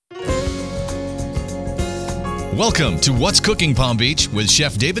Welcome to What's Cooking Palm Beach with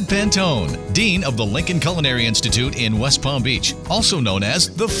Chef David Pantone, Dean of the Lincoln Culinary Institute in West Palm Beach, also known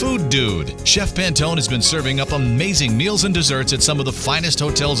as the Food Dude. Chef Pantone has been serving up amazing meals and desserts at some of the finest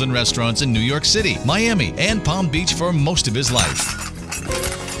hotels and restaurants in New York City, Miami, and Palm Beach for most of his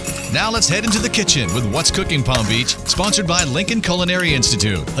life. Now let's head into the kitchen with What's Cooking Palm Beach, sponsored by Lincoln Culinary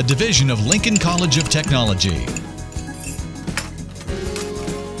Institute, a division of Lincoln College of Technology.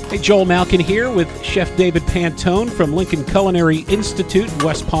 Hey, Joel Malkin here with Chef David Pantone from Lincoln Culinary Institute in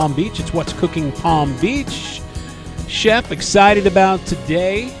West Palm Beach. It's What's Cooking Palm Beach. Chef, excited about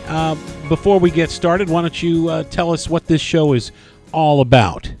today. Before we get started, why don't you tell us what this show is all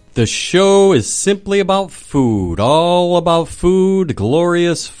about? The show is simply about food, all about food,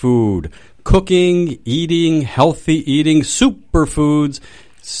 glorious food, cooking, eating, healthy eating, superfoods,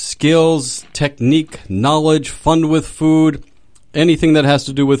 skills, technique, knowledge, fun with food. Anything that has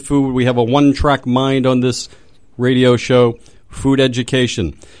to do with food. We have a one-track mind on this radio show, food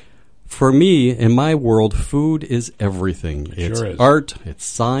education. For me, in my world, food is everything. It's art, it's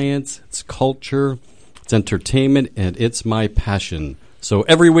science, it's culture, it's entertainment, and it's my passion. So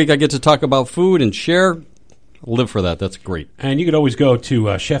every week I get to talk about food and share. Live for that. That's great. And you can always go to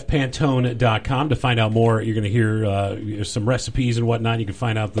chefpantone.com to find out more. You're going to hear some recipes and whatnot. You can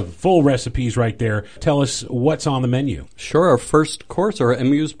find out the full recipes right there. Tell us what's on the menu. Sure. Our first course, our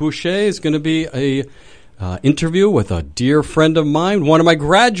amuse-bouche, is going to be a interview with a dear friend of mine, one of my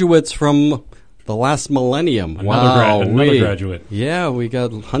graduates from the last millennium. Another graduate. Yeah, we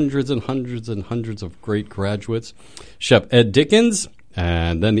got hundreds and hundreds and hundreds of great graduates. Chef Ed Dickens.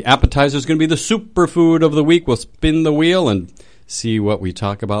 And then the appetizer is going to be the superfood of the week. We'll spin the wheel and see what we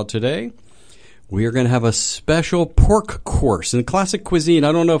talk about today. We are going to have a special pork course. In classic cuisine,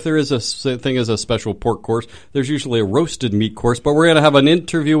 I don't know if there is a thing as a special pork course. There's usually a roasted meat course. But we're going to have an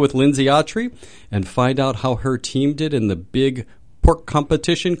interview with Lindsay Autry and find out how her team did in the big pork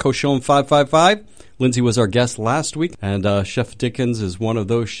competition, Cochon 555. Lindsay was our guest last week, and Chef Dickens is one of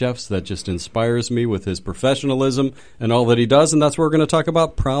those chefs that just inspires me with his professionalism and all that he does, and that's what we're going to talk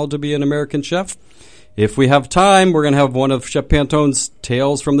about, proud to be an American chef. If we have time, we're going to have one of Chef Pantone's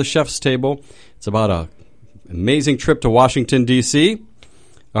Tales from the Chef's Table. It's about an amazing trip to Washington, D.C.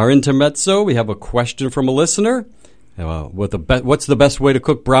 Our intermezzo, we have a question from a listener. What's the best way to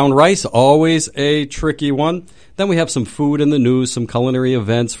cook brown rice? Always a tricky one. Then we have some food in the news, some culinary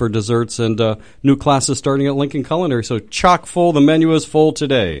events for desserts, and new classes starting at Lincoln Culinary. So chock full. The menu is full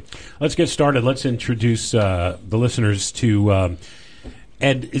today. Let's get started. Let's introduce the listeners to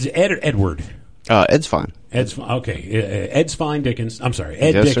Ed. Is it Ed or Edward? Ed's fine. Ed's okay. Ed's fine. Dickens. I'm sorry.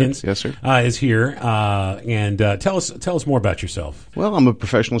 Ed yes, Dickens. Sir. Yes, sir. Is here. And tell us more about yourself. Well, I'm a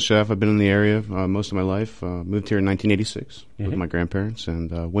professional chef. I've been in the area most of my life. Moved here in 1986 with my grandparents,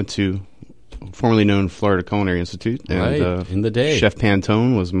 and went to formerly known Florida Culinary Institute. And, right, in the day. Chef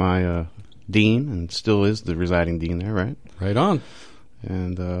Pantone was my dean, and still is the residing dean there. Right. Right on.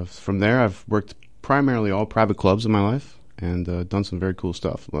 And from there, I've worked primarily all private clubs in my life, and done some very cool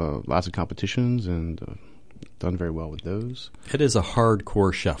stuff. Lots of competitions, and done very well with those. It is a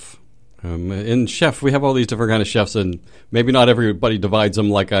hardcore chef. In chef, we have all these different kind of chefs, and maybe not everybody divides them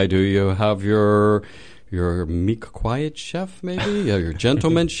like I do. You have your meek, quiet chef, maybe, your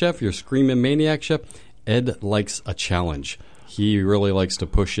gentleman chef, your screaming maniac chef. Ed likes a challenge. He really likes to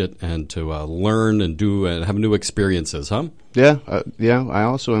push it and to learn and do and have new experiences, huh? Yeah. I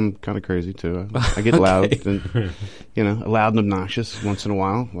also am kind of crazy too. I get loud, and loud and obnoxious once in a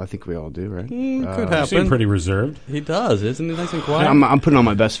while. Well, I think we all do, right? Could happen. You seem pretty reserved. He does, isn't he? Nice and quiet. I'm putting on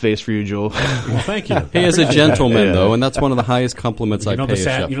my best face for you, Joel. Well, thank you. He is a gentleman, though, and that's one of the highest compliments I pay a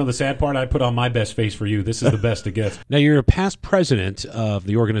chef. You know the sad part? I put on my best face for you. This is the best it gets. Now, you're a past president of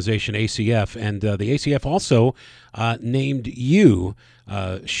the organization ACF, and the ACF also named you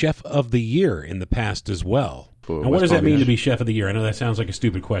Chef of the Year in the past as well. Now, what does that mean to be Chef of the Year? I know that sounds like a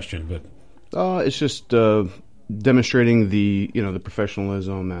stupid question, but it's just demonstrating the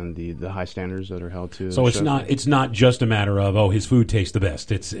professionalism and the high standards that are held to. So it's not just a matter of his food tastes the best.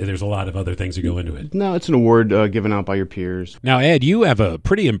 There's a lot of other things that go into it. No, it's an award given out by your peers. Now, Ed, you have a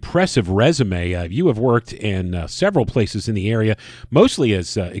pretty impressive resume. You have worked in several places in the area, mostly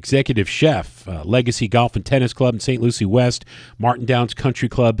as executive chef, Legacy Golf and Tennis Club in St. Lucie West, Martin Downs Country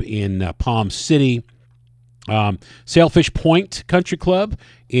Club in Palm City, Sailfish Point Country Club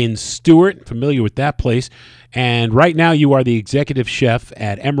in Stewart, familiar with that place. And right now you are the executive chef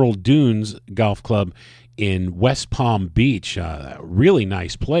at Emerald Dunes Golf Club in West Palm Beach. Really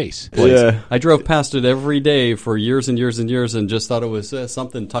nice place. Yeah. I drove past it every day for years and years and years, and just thought it was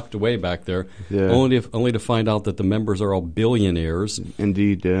something tucked away back there. Yeah. Only to find out that the members are all billionaires,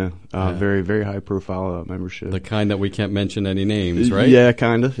 Indeed, yeah. Very, very high profile membership. the kind that we can't mention any names, right? Yeah,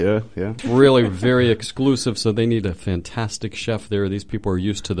 kind of. Yeah, yeah. Really very exclusive, so they need a fantastic chef there. These people are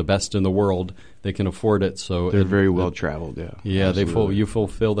used to the best in the world. They can afford it, so They're very well traveled. Yeah. Yeah, Absolutely. you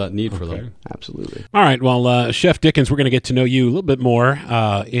fulfill that need for them. Absolutely. All right, well, Chef Dickens, we're going to get to know you a little bit more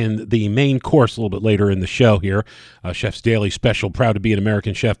in the main course a little bit later in the show here. Chef's Daily Special, proud to be an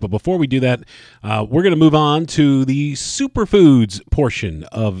American chef. But before we do that, we're going to move on to the superfoods portion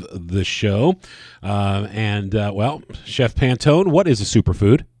of the show. Well, Chef Pantone, what is a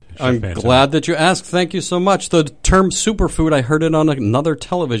superfood? I'm glad that you asked. Thank you so much. The term superfood, I heard it on another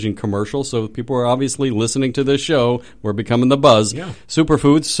television commercial, so people are obviously listening to this show. We're becoming the buzz. Yeah.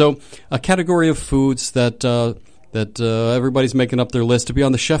 Superfoods, so a category of foods that everybody's making up their list to be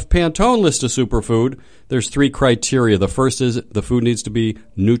on the Chef Pantone list of superfood. There's 3 criteria. The first is the food needs to be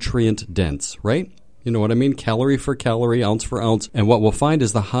nutrient dense, right? You know what I mean? Calorie for calorie, ounce for ounce. And what we'll find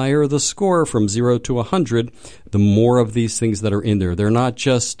is the higher the score from 0 to 100, the more of these things that are in there. They're not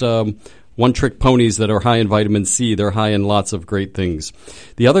just one-trick ponies that are high in vitamin C. They're high in lots of great things.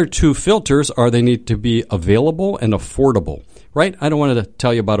 The other 2 filters are they need to be available and affordable, right? I don't want to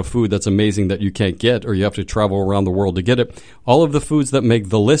tell you about a food that's amazing that you can't get or you have to travel around the world to get it. All of the foods that make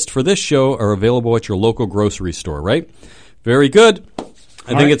the list for this show are available at your local grocery store, right? Very good.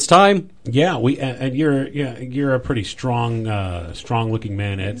 I think it's time. Yeah, and you're a pretty strong looking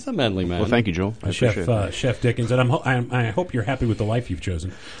man, Ed. He's a manly man. Well, thank you, Joel. I appreciate it. Chef Dickens, and I hope you're happy with the life you've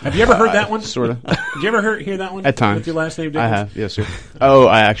chosen. Have you ever heard that one? Sort of. Did you ever hear that one? At times. With your last name, Dickens? I have, yes, sir. Oh,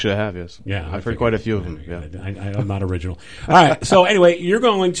 I actually have, yes. Yeah, I've heard quite a few of them. Yeah. I'm not original. All right. So anyway, you're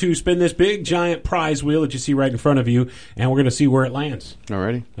going to spin this big giant prize wheel that you see right in front of you, and we're going to see where it lands.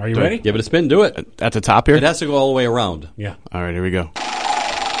 Alrighty. Are you ready? Give it a spin. Do it. At the top here? It has to go all the way around. Yeah. All right, here we go.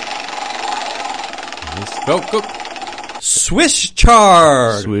 Go. Swiss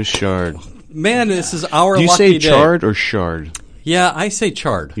chard. Swiss chard. Man, this is our Do you lucky say day. chard or shard? Yeah, I say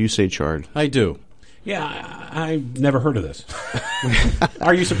chard. You say chard. I do. Yeah, I've never heard of this.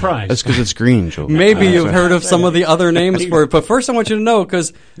 Are you surprised? That's because it's green, Joel. Maybe you've heard of some of the other names for it, but first I want you to know,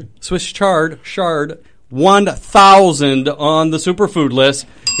 because Swiss chard, 1,000 on the superfood list.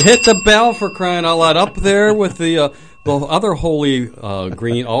 Hit the bell for crying out loud. Up there with the other holy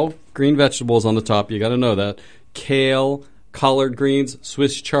green, all green vegetables on the top. You got to know that. Kale, collard greens,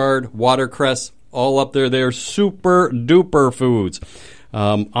 Swiss chard, watercress, all up there. They're super duper foods.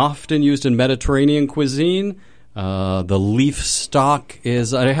 Often used in Mediterranean cuisine. The leaf stalk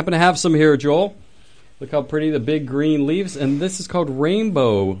is, I happen to have some here, Joel. Look how pretty the big green leaves. And this is called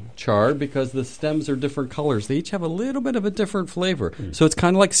rainbow chard because the stems are different colors. They each have a little bit of a different flavor. So it's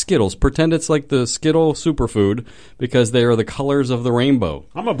kind of like Skittles. Pretend it's like the Skittle superfood because they are the colors of the rainbow.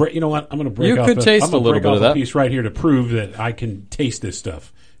 I'm gonna break. You know what? I'm gonna break. You off could taste I'm gonna a little break bit off of that. a piece right here to prove that I can taste this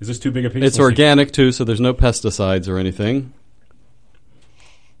stuff. Is this too big a piece? It's Let's see. organic, too, so there's no pesticides or anything.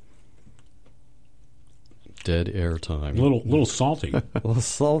 Dead air time. A little salty. A little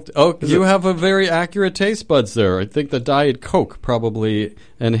salt. Oh, you have a very accurate taste buds there. I think the Diet Coke probably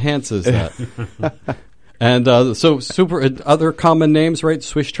enhances that. And so other common names, right?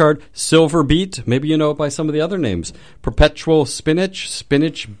 Swiss chard, silver beet. Maybe you know it by some of the other names. Perpetual spinach,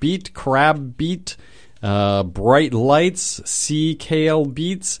 spinach beet, crab beet, bright lights, sea kale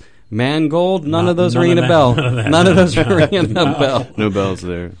beets, mangold. None of those ringing a bell. None of those ringing a bell. No bells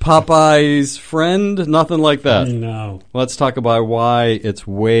there. Popeye's friend, nothing like that. No. Let's talk about why it's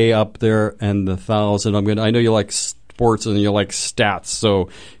way up there and the 1,000. I know you like sports and you like stats, so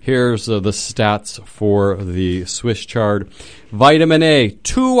here's the stats for the Swiss chard. Vitamin A,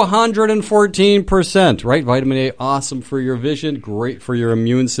 214%, right? Vitamin A, awesome for your vision, great for your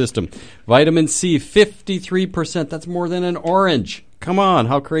immune system. Vitamin C, 53%. That's more than an orange. Come on,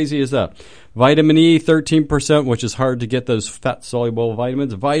 how crazy is that? Vitamin E, 13%, which is hard to get those fat-soluble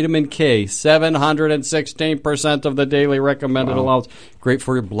vitamins. Vitamin K, 716% of the daily recommended allowance. Great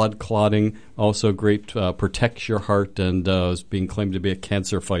for your blood clotting. Also great, protects your heart and is being claimed to be a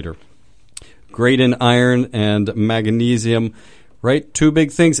cancer fighter. Great in iron and magnesium. Right? 2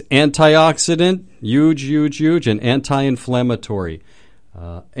 big things. Antioxidant, huge, and anti-inflammatory.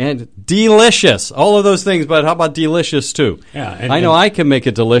 And delicious. All of those things, but how about delicious too? Yeah, I know I can make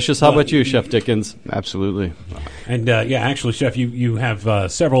it delicious. How about you, Chef Dickens? Absolutely. And actually, Chef, you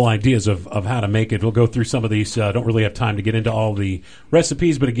have several ideas of how to make it. We'll go through some of these. Don't really have time to get into all the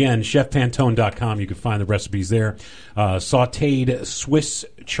recipes, but again, chefpantone.com. You can find the recipes there. Sautéed Swiss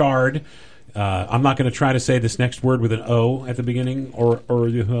chard. I'm not going to try to say this next word with an O at the beginning, or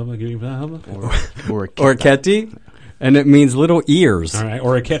Orecchiette, and it means little ears. all right,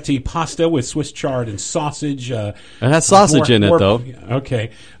 orecchiette pasta with Swiss chard and sausage. It has sausage in it, though.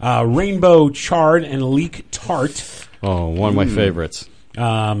 Okay, rainbow chard and leek tart. Oh, one of my favorites.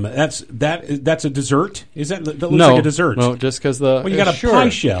 That's a dessert. Is that looks No, like a dessert? no, just because the Well, you got a sure. pie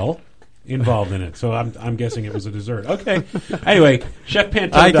shell involved in it, so I'm guessing it was a dessert. Okay. Anyway,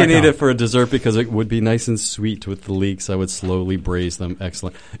 ChefPantone.com. I can eat it for a dessert because it would be nice and sweet with the leeks. I would slowly braise them.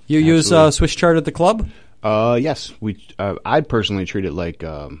 Excellent. You use Swiss chard at the club? Yes, I'd personally treat it like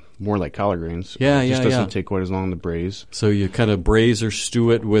more like collard greens. Yeah, it just yeah, doesn't yeah. take quite as long to braise. So you kind of braise or stew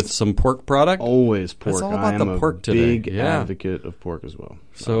it with some pork product? Always pork. That's all about I the am pork a today. big Yeah. advocate of pork as well.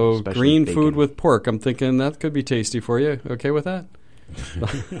 So especially green bacon. food with pork. I'm thinking that could be tasty for you. Okay with that?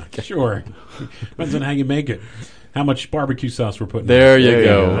 Sure. Depends on how you make it. How much barbecue sauce we're putting There in. you There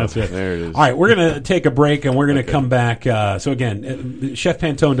go. go. That's it. There it is. All right, we're going to take a break, and we're going to come back. So, again,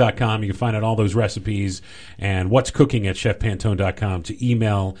 chefpantone.com. You can find out all those recipes and what's cooking at chefpantone.com to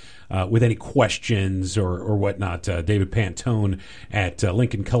email with any questions or whatnot. David Pantone at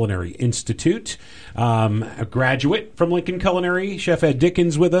Lincoln Culinary Institute. A graduate from Lincoln Culinary, Chef Ed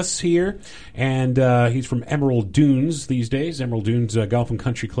Dickens with us here. And he's from Emerald Dunes these days, Emerald Dunes Golf and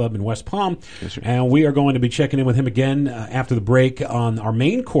Country Club in West Palm. Yes, sir. And we are going to be checking in with him again after the break on our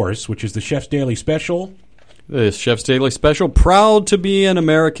main course, which is the Chef's Daily Special. This Chef's Daily Special, proud to be an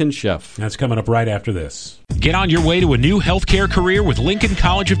American chef. That's coming up right after this. Get on your way to a new healthcare career with Lincoln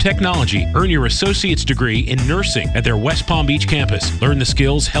College of Technology. Earn your associate's degree in nursing at their West Palm Beach campus. Learn the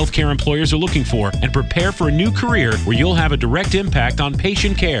skills healthcare employers are looking for and prepare for a new career where you'll have a direct impact on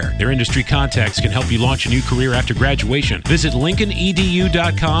patient care. Their industry contacts can help you launch a new career after graduation. Visit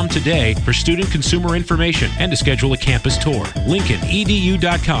LincolnEDU.com today for student consumer information and to schedule a campus tour.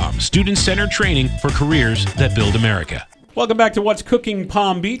 LincolnEDU.com, student-centered training for careers that build America. Welcome back to What's Cooking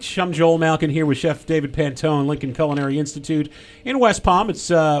Palm Beach. I'm Joel Malkin here with Chef David Pantone, Lincoln Culinary Institute in West Palm.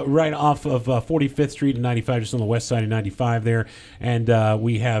 It's right off of 45th Street and 95, just on the west side of 95 there. And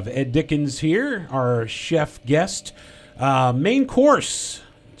we have Ed Dickens here, our chef guest. Main course,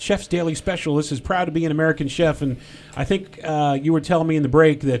 Chef's Daily Special. This is proud to be an American chef. And I think you were telling me in the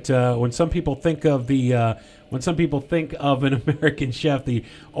break that when some people think of an American chef, the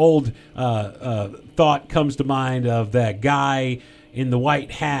old thought comes to mind of that guy in the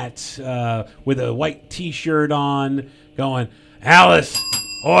white hat with a white T-shirt on going, Alice,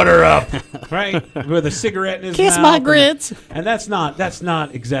 order up, right? With a cigarette in his mouth. Kiss my grits. And that's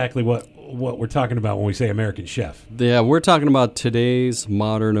not exactly what we're talking about when we say American chef. Yeah, we're talking about today's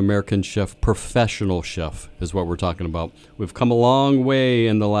modern American chef, professional chef is what we're talking about. We've come a long way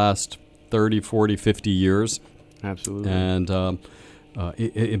in the last 30, 40, 50 years. Absolutely.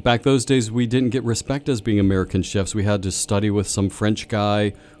 And back those days, we didn't get respect as being American chefs. We had to study with some French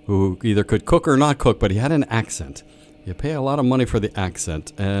guy who either could cook or not cook, but he had an accent. You pay a lot of money for the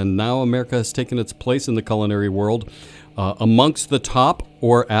accent. And now America has taken its place in the culinary world amongst the top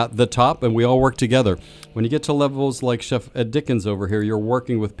or at the top, and we all work together. When you get to levels like Chef Ed Dickens over here, you're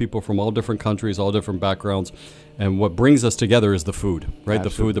working with people from all different countries, all different backgrounds, and what brings us together is the food, right? Absolutely. The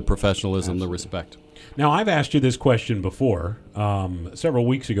food, the professionalism, the respect. Now, I've asked you this question before, several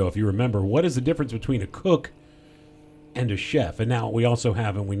weeks ago, if you remember. What is the difference between a cook and a chef? And now we also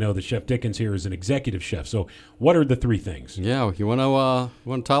have, and we know that Chef Dickens here is an executive chef. So what are the three things? Yeah, you want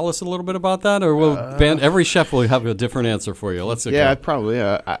to tell us a little bit about that, or we'll every chef will have a different answer for you. Let's Yeah, probably.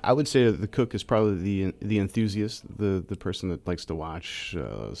 Yeah, I would say that the cook is probably the enthusiast, the person that likes to watch,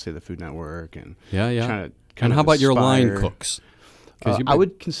 say, the Food Network, and yeah. trying to And kind how of about your line aspire. cooks? 'Cause you've I been-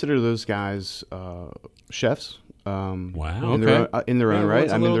 would consider those guys chefs. Wow. In their Okay. own, in their own Yeah, right.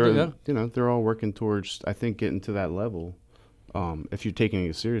 what's a I mean, little they're bit, yeah. they're all working towards, I think, getting to that level. If you're taking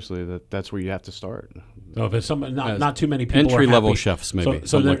it seriously, that's where you have to start. So if it's As not too many people entry are level happy- chefs, maybe, So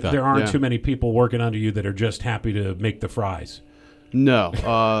something there, like that. there aren't Yeah. too many people working under you that are just happy to make the fries. No,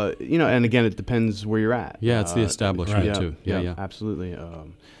 and again, it depends where you're at. Yeah, it's the establishment right. too. Yeah. absolutely.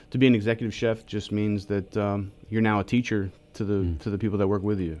 To be an executive chef just means that you're now a teacher to the people that work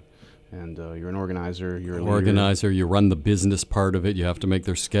with you, and you're an organizer. You're a leader. Organizer, you run the business part of it. You have to make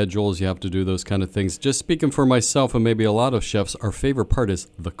their schedules. You have to do those kind of things. Just speaking for myself and maybe a lot of chefs, our favorite part is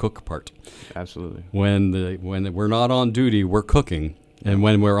the cook part. Absolutely. When we're not on duty, we're cooking. And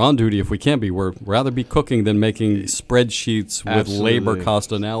when we're on duty, if we can't be, we're rather be cooking than making spreadsheets with labor Absolutely.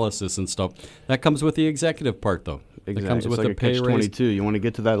 cost analysis and stuff. That comes with the executive part, though. Exactly. That comes It's with like the a pay raise. catch-22. You want to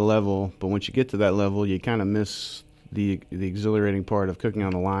get to that level, but once you get to that level, you kind of miss the exhilarating part of cooking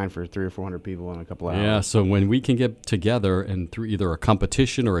on the line for 300 or 400 people in a couple hours. Yeah, so when we can get together and through either a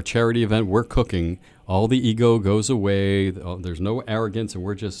competition or a charity event, we're cooking, all the ego goes away, there's no arrogance, and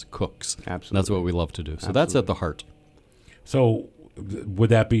we're just cooks. Absolutely. That's what we love to do. So that's at the heart. So would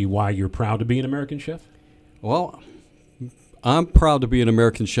that be why you're proud to be an American chef? Well, I'm proud to be an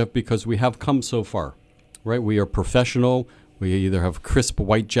American chef because we have come so far, right? We are professional. We either have crisp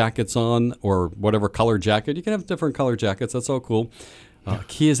white jackets on or whatever color jacket. You can have different color jackets. That's all cool.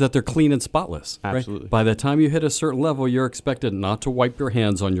 Key is that they're clean and spotless. Absolutely. Right? By the time you hit a certain level, you're expected not to wipe your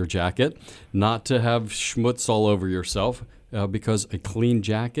hands on your jacket, not to have schmutz all over yourself, because a clean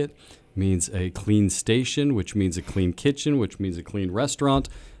jacket means a clean station, which means a clean kitchen, which means a clean restaurant.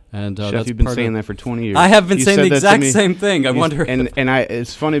 And Chef, that's you've been part saying of, that for 20 years. I have been You saying said the that to exact me. same thing. I wonder.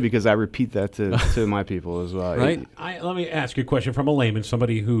 It's funny because I repeat that to my people as well. Right? Let me ask you a question from a layman,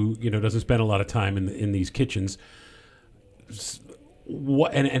 somebody who doesn't spend a lot of time in these kitchens.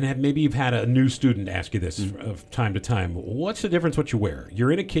 What maybe you've had a new student ask you this of time to time. What's the difference what you wear?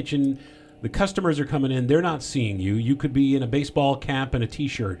 You're in a kitchen, the customers are coming in, they're not seeing you. You could be in a baseball cap and a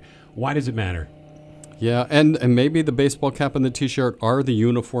T-shirt. Why does it matter? Yeah, and maybe the baseball cap and the T-shirt are the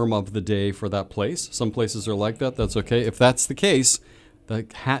uniform of the day for that place. Some places are like that. That's okay. If that's the case, the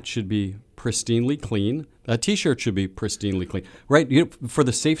hat should be pristinely clean. That T-shirt should be pristinely clean. Right? For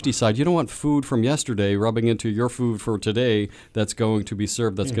the safety side, you don't want food from yesterday rubbing into your food for today that's going to be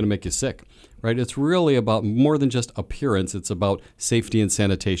served that's going to make you sick. Right? It's really about more than just appearance. It's about safety and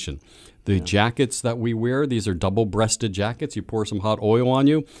sanitation. The jackets that we wear, these are double-breasted jackets. You pour some hot oil on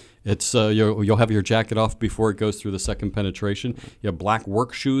you. It's you'll have your jacket off before it goes through the second penetration. You have black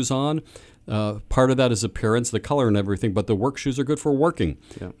work shoes on. Part of that is appearance, the color and everything, but the work shoes are good for working.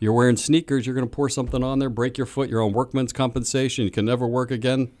 Yeah. You're wearing sneakers, you're going to pour something on there, break your foot, you're on workman's compensation, you can never work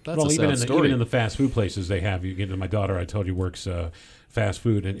again. That's a sad story. Even in the fast food places they have, you get my daughter, I told you, works fast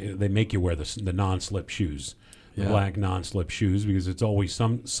food, and they make you wear the non-slip shoes, the black non-slip shoes, because it's always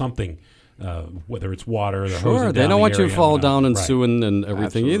something. Whether it's water, sure, they don't want you to fall down and suing and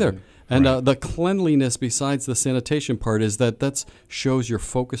everything Absolutely. either. And the cleanliness, besides the sanitation part, is that shows you're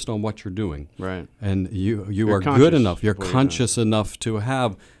focused on what you're doing. Right. And you are conscious good enough. You're before you conscious enough to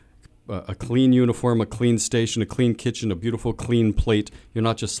have a clean uniform, a clean station, a clean kitchen, a beautiful clean plate. You're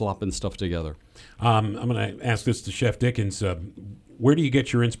not just slopping stuff together. I'm going to ask this to Chef Dickens. Where do you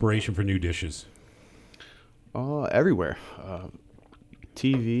get your inspiration for new dishes? Everywhere.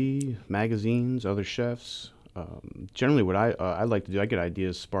 TV, magazines, other chefs. Generally, what I like to do, I get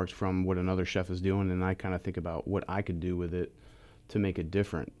ideas sparked from what another chef is doing, and I kind of think about what I could do with it to make it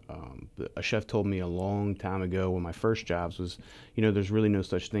different. A chef told me a long time ago, one of my first jobs was, there's really no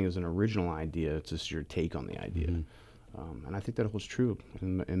such thing as an original idea. It's just your take on the idea. Mm-hmm. And I think that holds true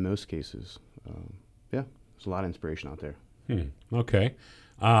in most cases. There's a lot of inspiration out there. Okay.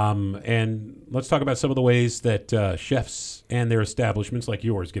 And let's talk about some of the ways that chefs and their establishments like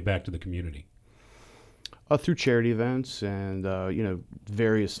yours get back to the community. Through charity events and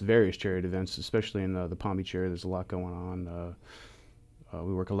various charity events, especially in the Palm Beach area. There's a lot going on.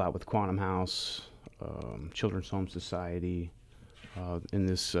 We work a lot with Quantum House, Children's Home Society. In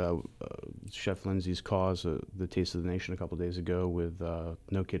this Chef Lindsay's cause, the Taste of the Nation, a couple days ago with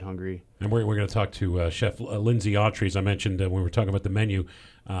No Kid Hungry. And we're going to talk to Chef Lindsay Autry, as I mentioned when we were talking about the menu.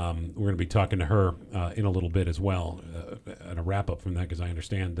 We're going to be talking to her in a little bit as well, and a wrap up from that, because I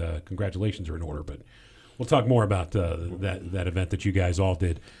understand congratulations are in order, but we'll talk more about that event that you guys all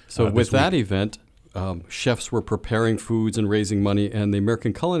did. So with that event, chefs were preparing foods and raising money, and the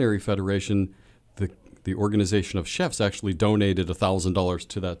American Culinary Federation, the organization of chefs, actually donated $1,000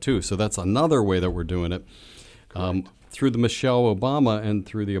 to that too. So that's another way that we're doing it. Through the Michelle Obama and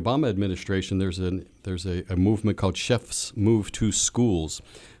through the Obama administration, there's a movement called Chefs Move to Schools.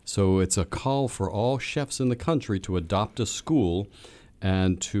 So it's a call for all chefs in the country to adopt a school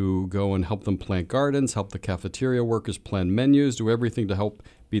and to go and help them plant gardens, help the cafeteria workers plan menus, do everything to help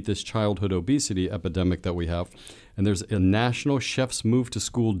beat this childhood obesity epidemic that we have. And there's a National Chefs Move to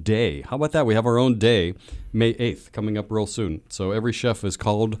School Day. How about that? We have our own day, May 8th, coming up real soon. So every chef is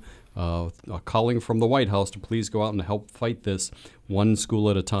called, calling from the White House to please go out and help fight this one school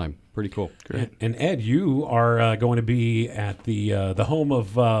at a time. Pretty cool. Great. And Ed, you are going to be at the home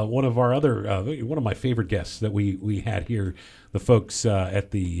of one of our other, one of my favorite guests that we had here, the folks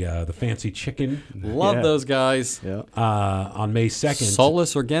at the Fancy Chicken. Love those guys. Yeah. On May 2nd.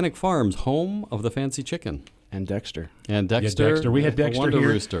 Solace Organic Farms, home of the Fancy Chicken. And Dexter. And Dexter. Yeah, Dexter. We had Dexter Wonder here.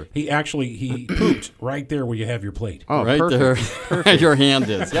 Rooster. He pooped right there where you have your plate. Oh, right perfect. there. Your hand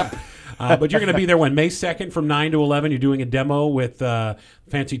is. Yep. But you're going to be there when? May 2nd from 9 to 11. You're doing a demo with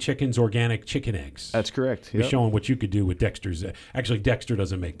Fancy Chicken's organic chicken eggs. That's correct. You're Yep. showing what you could do with Dexter's. Actually, Dexter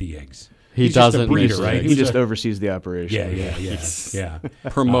doesn't make the eggs. He's just a doesn't breeder, make the right? eggs. He He's just a- oversees the operation. Yeah.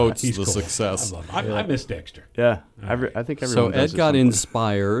 Promotes He's the cool. success. I love him. I miss Dexter. Yeah. I think So everyone does Ed at got some point.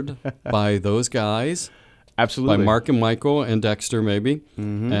 inspired by those guys, Absolutely. by Mark and Michael and Dexter maybe,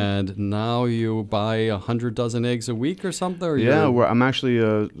 Mm-hmm. and now you buy 100 dozen eggs a week or something? Or Yeah, you're- I'm actually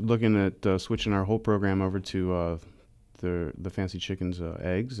looking at switching our whole program over to the Fancy Chicken's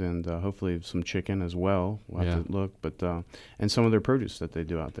eggs and hopefully some chicken as well. We'll have to look, but and some of their produce that they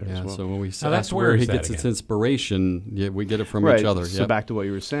do out there as well. so when we Now, that's ask where where is he that gets its again? inspiration, we get it from right. each other. So Yep. back to what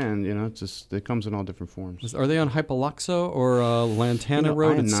you were saying, it's just it comes in all different forms. Are they on Hypoluxo or Lantana You know,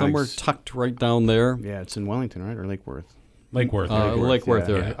 Road? I'm It's not somewhere ex- tucked right down there. Yeah, it's in Wellington, right, or Lake Worth? Lake Worth. Lake Worth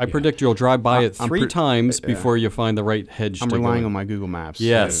yeah. there. Yeah, I yeah. predict you'll drive by it I'm three pre- times yeah. before you find the right hedge I'm to go relying in. on my Google Maps.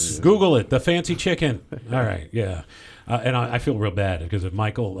 Yes. Google it, the Fancy Chicken. All right, yeah. And I feel real bad because if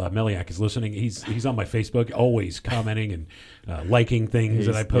Michael Meliak is listening, he's on my Facebook, always commenting and liking things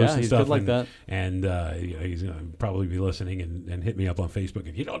that I post and he's stuff. good like and, that. And he's going to probably be listening and hit me up on Facebook.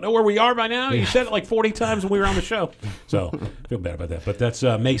 And you don't know where we are by now? You said it like 40 times when we were on the show. So I feel bad about that. But that's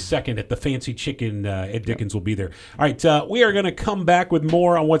May 2nd at the Fancy Chicken. Ed Dickens will be there. All right, we are going to come back with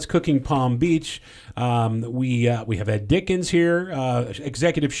more on what's cooking Palm Beach. We have Ed Dickens here,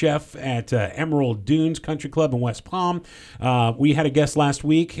 executive chef at Emerald Dunes Country Club in West Palm. We had a guest last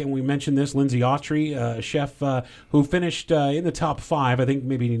week, and we mentioned this, Lindsay Autry, a chef who finished in the top 5, I think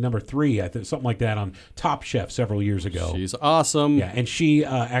maybe number 3, I think, something like that, on Top Chef several years ago. She's awesome. Yeah, and she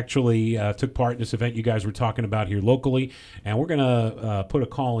actually took part in this event you guys were talking about here locally, and we're going to put a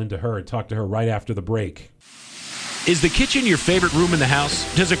call into her and talk to her right after the break. Is the kitchen your favorite room in the house?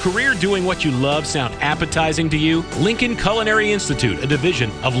 Does a career doing what you love sound appetizing to you? Lincoln Culinary Institute, a division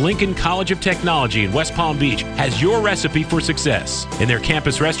of Lincoln College of Technology in West Palm Beach, has your recipe for success. In their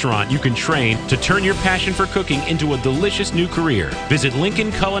campus restaurant, you can train to turn your passion for cooking into a delicious new career. Visit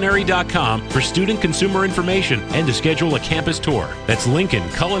LincolnCulinary.com for student consumer information and to schedule a campus tour. That's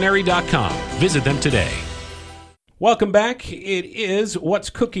LincolnCulinary.com. Visit them today. Welcome back. It is What's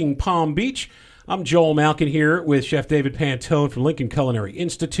Cooking Palm Beach. I'm Joel Malkin here with Chef David Pantone from Lincoln Culinary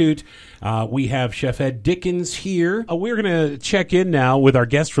Institute. We have Chef Ed Dickens here. We're going to check in now with our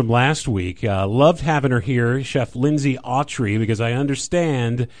guest from last week. Loved having her here, Chef Lindsay Autry, because I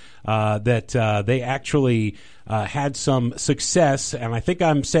understand that they actually had some success, and I think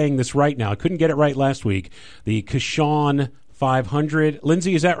I'm saying this right now. I couldn't get it right last week. The Cochon 500.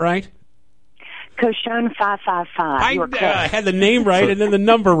 Lindsay, is that right? Cochon 555. You were close. I had the name right and then the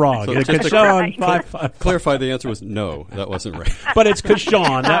number wrong. So The just to Cochon Right. 555. Clarify, the answer was no. That wasn't right. But it's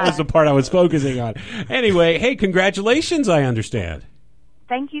Cochon. That was the part I was focusing on. Anyway, hey, congratulations, I understand.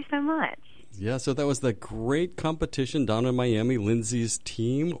 Thank you so much. Yeah, so that was the great competition down in Miami. Lindsay's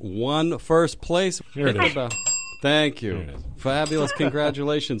team won first place. Here it is. Thank you. Fabulous.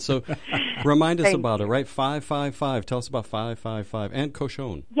 Congratulations. So remind us Thank about it, right? 555. Tell us about 555 and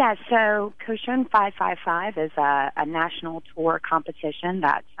Cochon. Yeah, so Cochon 555 is a national tour competition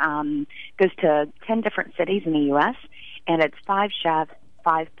that goes to 10 different cities in the U.S., and it's 5 chefs,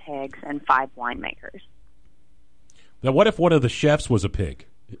 5 pigs, and 5 winemakers. Now, what if one of the chefs was a pig?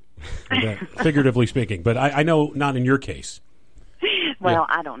 Figuratively speaking. But I know not in your case. Well,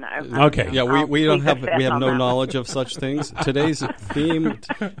 I don't know. I don't Okay. know. Yeah, I'll we don't plead have the fifth we have on no that. knowledge of such things. Today's theme,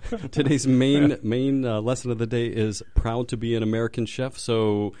 today's main lesson of the day is proud to be an American chef.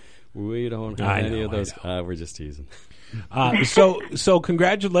 So we don't have I any know, of those. I We're just teasing. So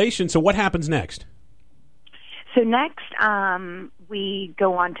congratulations. So what happens next? So next, we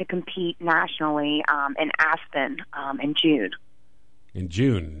go on to compete nationally in Aspen in June. In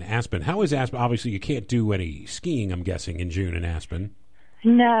June, Aspen. How is Aspen? Obviously, you can't do any skiing, I'm guessing, in June in Aspen.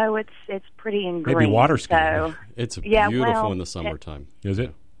 No, it's pretty in Maybe green. water skiing. So, It's Yeah, beautiful well, in the summertime. Is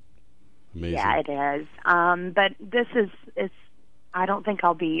it? Amazing. yeah, it is. But this is. I don't think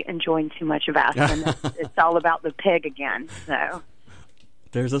I'll be enjoying too much of Aspen. It's all about the pig again. So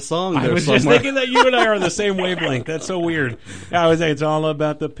There's a song I there was somewhere. just thinking that you and I are on the same wavelength. That's so weird. I was saying it's all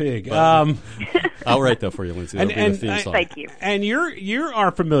about the pig. I'll write that for you, Lindsay. That'll be the theme song. thank you. And you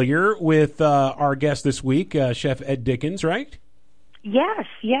are familiar with our guest this week, Chef Ed Dickens, right?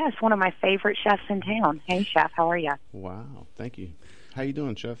 Yes, one of my favorite chefs in town. Hey, chef, how are you? Wow, thank you. How you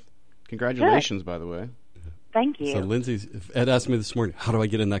doing, Chef? Congratulations, by the way. Thank you. So Lindsay, Ed asked me this morning, how do I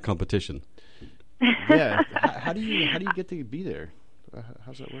get in that competition? Yeah, how do you get to be there?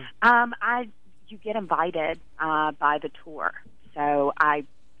 How's that work? You get invited by the tour. So I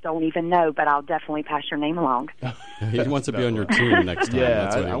don't even know, but I'll definitely pass your name along. He wants to be on your team next time. Yeah,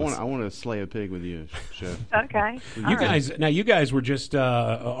 That's what he I wants. want to slay a pig with you, Chef. Okay. You guys were just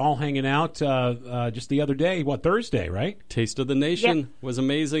all hanging out just the other day. What, Thursday, right? Taste of the Nation Yes. was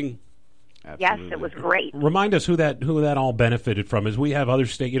amazing. Yes, Absolutely. it was great. Remind us who that all benefited from. As we have other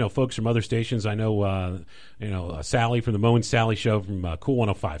folks from other stations. I know, Sally from the Mo and Sally show from Cool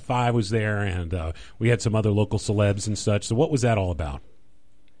 105.5 was there, and we had some other local celebs and such. So, what was that all about?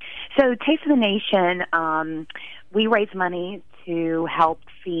 So, Taste of the Nation, we raise money to help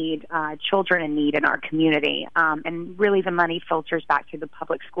feed children in need in our community. And really the money filters back through the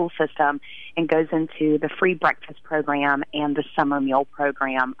public school system and goes into the free breakfast program and the summer meal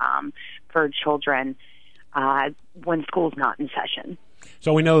program for children when school's not in session.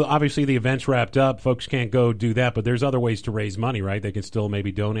 So we know, obviously, the event's wrapped up. Folks can't go do that, but there's other ways to raise money, right? They can still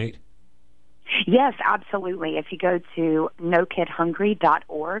maybe donate? Yes, absolutely. If you go to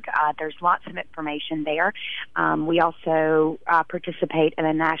nokidhungry.org, there's lots of information there. We also participate in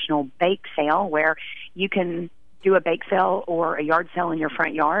a national bake sale where you can do a bake sale or a yard sale in your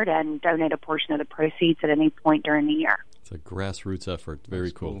front yard and donate a portion of the proceeds at any point during the year. It's a grassroots effort.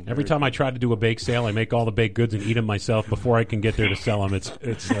 Very cool. Every time I try to do a bake sale, I make all the baked goods and eat them myself before I can get there to sell them. It's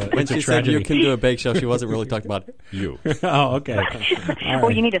When a she said tragedy. you can do a bake sale, she wasn't really talking about you. Oh, okay. All Well,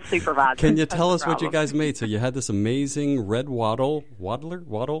 right. you need a supervisor. Can you That's tell the us what you problem. guys made? So you had this amazing red waddle? Red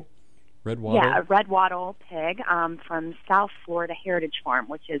waddle? Yeah, a red wattle pig from South Florida Heritage Farm,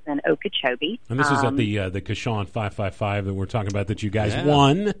 which is in Okeechobee. And this is at the Kashawn 555 that we're talking about that you guys Yeah.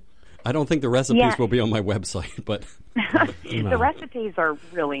 won. I don't think the recipes Yeah. will be on my website, but The recipes are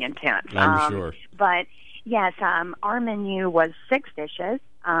really intense. I'm sure. But yes, our menu was 6 dishes.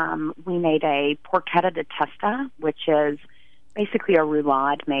 We made a porchetta de testa, which is basically a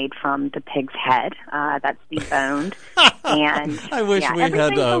roulade made from the pig's head. That's deboned. And I wish we had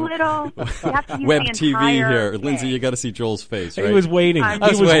everything's a little, you have to use web the TV entire here. pig. Lindsay, you got to see Joel's face, right? He was waiting. I'm He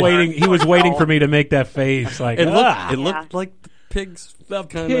was sure. waiting. He was waiting for me to make that face. Like, It ah. looked like the pig's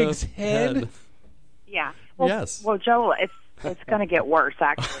pig's head. Yeah. Well, Yes. Well, Joel, it's going to get worse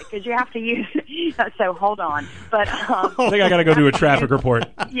actually because you have to use. So hold on, but I think I got to go do a traffic report.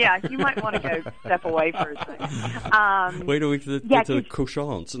 yeah, you might want to go step away for a second. Wait till we get Yeah, to the 'cause-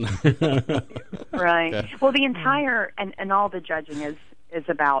 cochons. Right. Okay. Well, the entire and all the judging is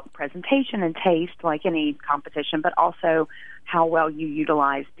about presentation and taste, like any competition, but also how well you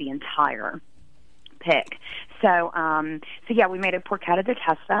utilize the entire pig. So yeah, we made a porchetta de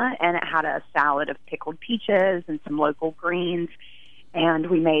testa, and it had a salad of pickled peaches and some local greens. And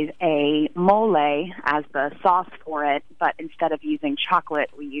we made a mole as the sauce for it, but instead of using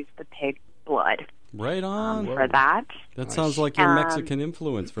chocolate, we used the pig blood Right on. for that. That sounds like your Um, Mexican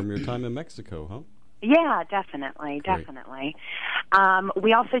influence from your time in Mexico, huh? Yeah, definitely.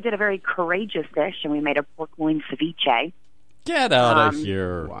 We also did a very courageous dish, and we made a pork loin ceviche. Get out of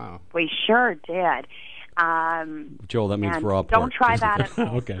here. Wow. We sure did. Joel, that means And raw pork. don't try that at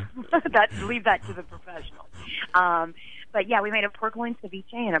home. Okay. Leave that to the professionals. But yeah, we made a pork loin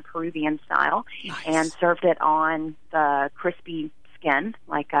ceviche in a Peruvian style and served it on the crispy skin,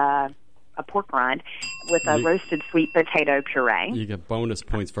 like a pork rind, with a roasted sweet potato puree. You get bonus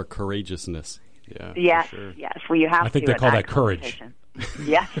points for courageousness. Yeah. Yes, for sure. yes. Well, you have I think to they at call that courage. competition.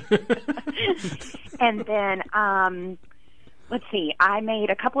 Yes. And then, let's see, I made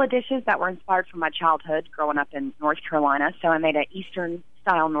a couple of dishes that were inspired from my childhood growing up in North Carolina. So I made an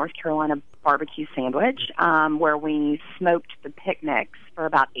Eastern-style North Carolina barbecue sandwich where we smoked the picnics for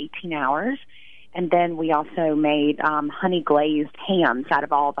about 18 hours. And then we also made honey-glazed hams out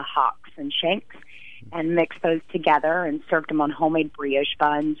of all the hocks and shanks and mixed those together and served them on homemade brioche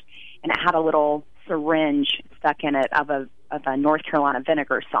buns. And it had a little syringe stuck in it of a North Carolina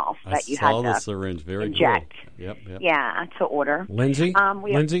vinegar sauce I that you saw had the to syringe. Very inject. cool. Yep. Yeah, to order. Lindsay?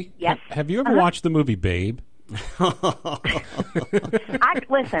 Lindsay? Yes. Have you ever watched the movie Babe?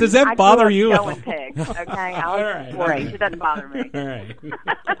 Listen. Does that I bother grew you? up killing pigs. Okay, I was right. 4-H. It doesn't bother me. All right.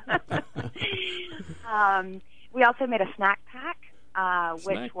 We also made a snack pack,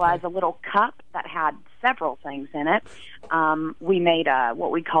 which Snack was pack. a little cup that had several things in it. We made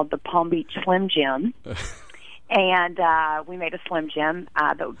what we called the Palm Beach Slim Jim, and we made a Slim Jim.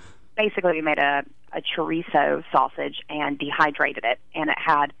 Basically, we made a chorizo sausage and dehydrated it, and it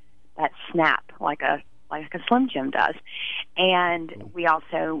had that snap like a Slim Jim does. And we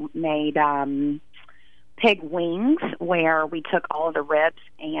also made pig wings, where we took all of the ribs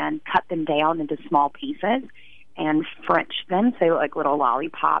and cut them down into small pieces and Frenched them, so like little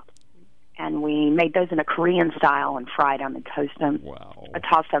lollipops. And we made those in a Korean style and fried them and tossed them. Wow.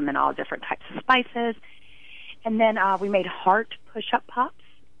 Tossed them in all different types of spices. And then we made heart push-up pops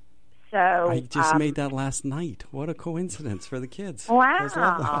So I just made that last night. What a coincidence for the kids. That's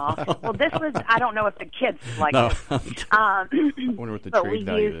lovely. Wow. Well, this was, I don't know if the kids like No. it. I wonder what the But trade we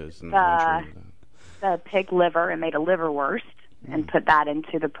value used is. And the trade the pig liver and made a liverwurst and put that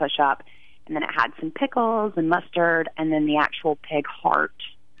into the push-up. And then it had some pickles and mustard, and then the actual pig heart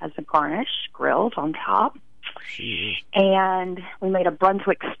as a garnish grilled on top. And we made a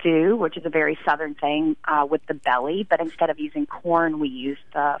Brunswick stew, which is a very southern thing, with the belly. But instead of using corn, we used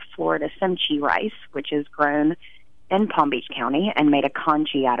Florida Semchi rice, which is grown in Palm Beach County, and made a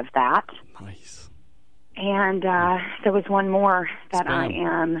congee out of that. Nice. And there was one more that Spam. I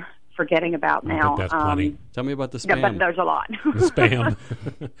am forgetting about I now. think that's plenty. Tell me about the Yeah, spam. but there's a lot. The spam.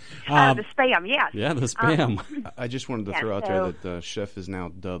 The spam, yes. Yeah, the spam. I just wanted to Yeah, throw out so- there that the chef is now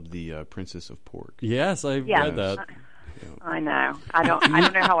dubbed the Princess of Pork. Yes, I Yeah. read that. I know. I don't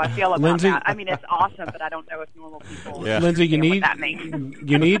know how I feel about Lindsay- that. I mean, it's awesome, but I don't know if normal people. Yeah. Lindsay, you understand what need that means.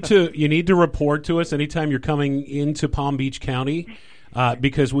 you need to report to us anytime you're coming into Palm Beach County.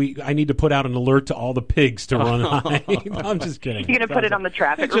 Because I need to put out an alert to all the pigs to run high. I'm just kidding. You're going to put it on the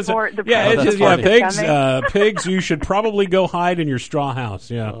traffic It's just report? The yeah, it's president just, yeah, is pigs. coming? Pigs, you should probably go hide in your straw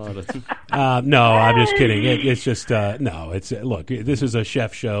house. Yeah. Oh, that's, No, I'm just kidding. It's just no. It's look. This is a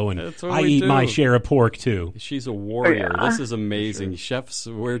chef show, and That's what I we eat do. my share of pork too. she's a warrior. Yeah. This is amazing. Chefs,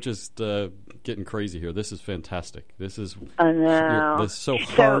 we're just getting crazy here. This is fantastic. This is I know. this is so So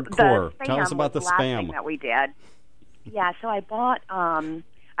hardcore. the Tell us spam about the was last thing spam. that we did. Yeah, so I bought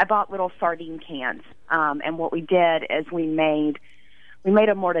little sardine cans, and what we did is we made a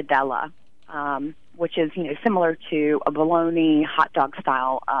mortadella, which is similar to a bologna hot dog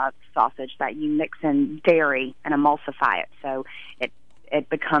style sausage that you mix in dairy and emulsify it, so it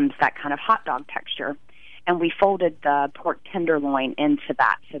becomes that kind of hot dog texture. And we folded the pork tenderloin into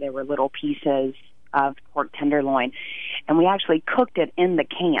that, so there were little pieces of pork tenderloin, and we actually cooked it in the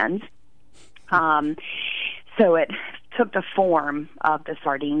cans. So it took the form of the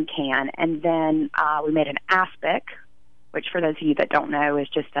sardine can, and then we made an aspic, which for those of you that don't know is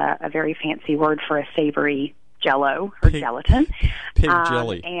just a very fancy word for a savory jello or gelatin. Pig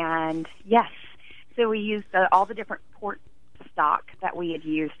jelly. And yes, so we used all the different pork stock that we had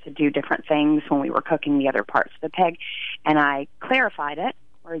used to do different things when we were cooking the other parts of the pig, and I clarified it,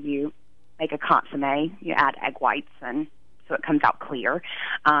 where you make a consomme, you add egg whites, and so it comes out clear,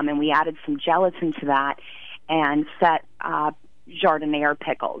 and we added some gelatin to that, and set jardiniere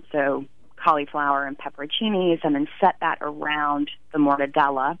pickles, so cauliflower and pepperoncinis, and then set that around the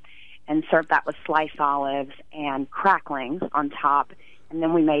mortadella, and served that with sliced olives and cracklings on top. And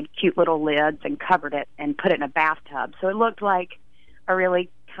then we made cute little lids and covered it and put it in a bathtub. So it looked like a really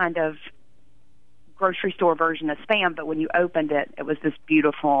kind of grocery store version of Spam, but when you opened it, it was this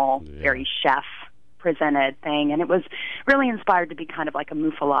beautiful, very chef presented thing, and it was really inspired to be kind of like a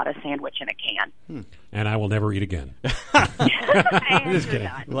muffaletta sandwich in a can. And I will never eat again. And Just you're kidding.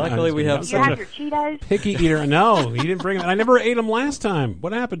 done. Luckily, we have You some. have your Cheetos. Picky eater. No, you didn't bring them. I never ate them last time.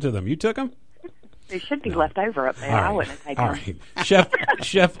 What happened to them? You took them? They should be left over up there. I wouldn't have taken All them. right.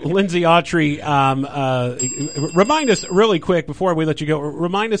 Chef Lindsay Autry, remind us really quick before we let you go,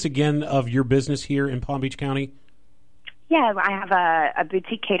 remind us again of your business here in Palm Beach County. Yeah, I have a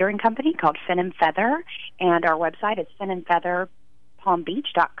boutique catering company called Fin and Feather, and our website is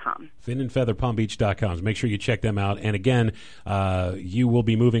finandfeatherpalmbeach.com. Finandfeatherpalmbeach.com. So make sure you check them out. And again, you will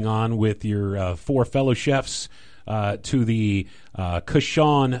be moving on with your 4 fellow chefs to the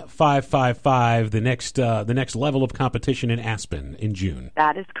Kashawn 555, the next level of competition in Aspen in June.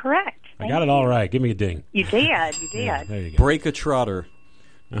 That is correct. I got it all right. Give me a ding. You did. You did. Yeah, there you go. Break a trotter.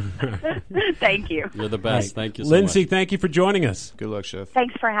 Thank you. You're the best. Thank you so Lindsay, much. thank you for joining us. Good luck, chef.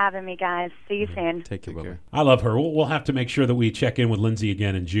 Thanks for having me, guys. See you soon. Take care. Take care. I love her. We'll have to make sure that we check in with Lindsay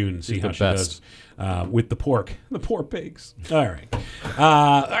again in June and see She's how the she best. does with the pork. The poor pigs. All right.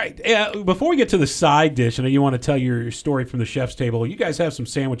 All right. Before we get to the side dish, I know you want to tell your story from the chef's table. You guys have some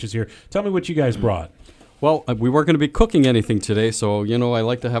sandwiches here. Tell me what you guys brought. Well, we weren't going to be cooking anything today, so I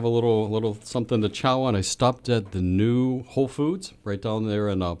like to have a little something to chow on. I stopped at the new Whole Foods right down there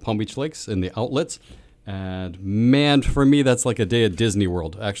in Palm Beach Lakes in the outlets, and man, for me that's like a day at Disney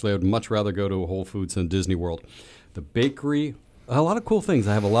World. Actually, I would much rather go to a Whole Foods than Disney World. The bakery, a lot of cool things.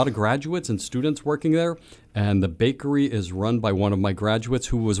 I have a lot of graduates and students working there, and the bakery is run by one of my graduates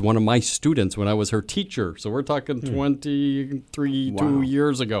who was one of my students when I was her teacher. So we're talking 2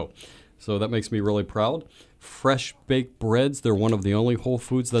 years ago. So that makes me really proud. Fresh baked breads. They're one of the only Whole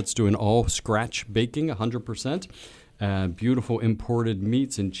Foods that's doing all scratch baking, 100%. And beautiful imported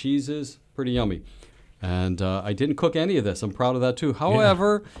meats and cheeses. Pretty yummy. And I didn't cook any of this. I'm proud of that too.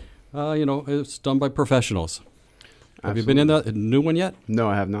 However, it's done by professionals. Have you been in the new one yet? No,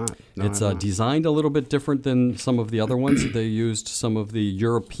 I have not. No, It's I have not. designed a little bit different than some of the other ones. They used some of the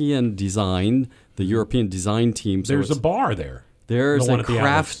European design team. So There's a it's- bar there. there's the one a at the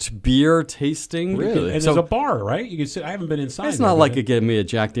craft beer tasting. Really? And So there's a bar, right? You can sit. I haven't been inside. it's there, not but like it gave me a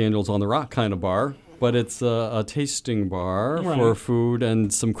Jack Daniels on the Rock kind of bar, but it's a tasting bar for Right. food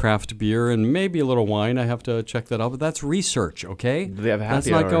and some craft beer and maybe a little wine. I have to check that out, but that's research, okay? Do they have a happy That's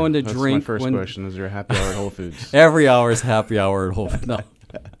hour? not going to That's drink my first when question. Is there a happy hour at Whole Foods? every hour is happy hour at Whole Foods. No.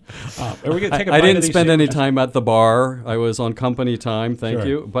 Are we gonna take a I bite of didn't these spend any sandwiches? time at the bar. I was on company time, thank Sure.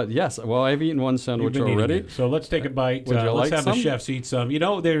 you. But yes, well, I've eaten one You've sandwich been eating already. it. So let's take a bite. Would you Let's like have the some? chefs eat some. You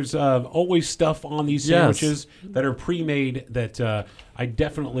know, there's always stuff on these Yes. sandwiches that are pre-made that I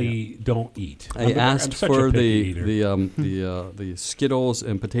definitely don't eat. I asked such a for picky the eater. the Skittles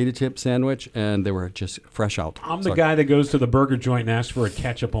and potato chip sandwich, and they were just fresh out. I'm the So- guy that goes to the burger joint and asks for a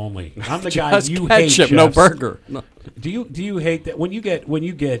ketchup only. I'm the guy Just you hate. ketchup, no chefs. burger. No. Do you hate that when you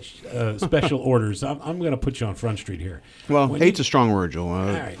get special orders? I'm going to put you on Front Street here. Well, When hate's a strong word, Joel. All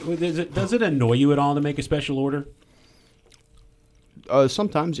right. Well, does it annoy you at all to make a special order?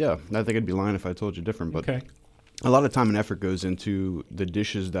 Sometimes, yeah. I think I'd be lying if I told you different. But Okay. a lot of time and effort goes into the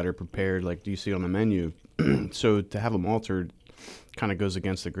dishes that are prepared, like you see on the menu. So to have them altered kind of goes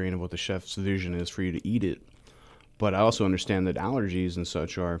against the grain of what the chef's vision is for you to eat it. But I also understand that allergies and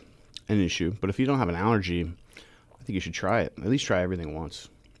such are an issue. But if you don't have an allergy, I think you should try it. At least try everything once.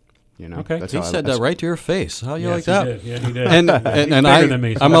 You know, Okay. He how I- said that's- that right to your face. How you Yes, like that? He did. Yeah, he did. And He's and bigger than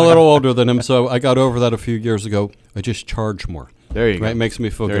me, so I'm I a got little older than him, so I got over that a few years ago. I just charge more. There you go. Right, makes me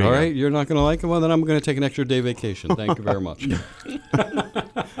feel There good. you All go. right, you're not going to like it. Well, then I'm going to take an extra day vacation. Thank you very much.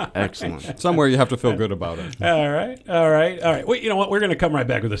 Excellent. Somewhere you have to feel good about it. All right. Well, you know what? We're going to come right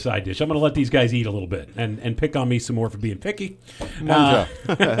back with a side dish. I'm going to let these guys eat a little bit and pick on me some more for being picky. And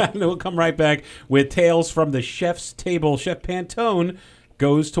then we'll come right back with Tales from the Chef's Table. Chef Pantone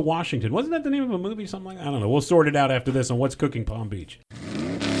Goes to Washington. Wasn't that the name of a movie? Something like that? I don't know. We'll sort it out after this on What's Cooking Palm Beach.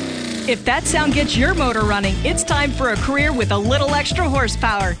 If that sound gets your motor running, it's time for a career with a little extra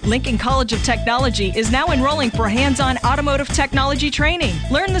horsepower. Lincoln College of Technology is now enrolling for hands-on automotive technology training.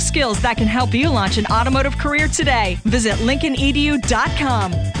 Learn the skills that can help you launch an automotive career today. Visit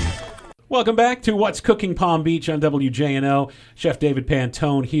lincolnedu.com. Welcome back to What's Cooking Palm Beach on WJNO. Chef David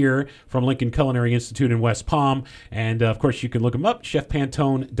Pantone here from Lincoln Culinary Institute in West Palm. And, of course, you can look him up,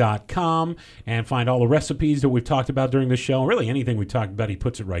 chefpantone.com, and find all the recipes that we've talked about during the show. Really, anything we talked about, he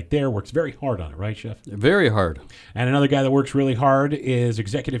puts it right there. Works very hard on it, right, Chef? Very hard. And another guy that works really hard is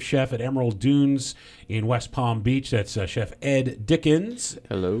executive chef at Emerald Dunes in West Palm Beach. That's Chef Ed Dickens.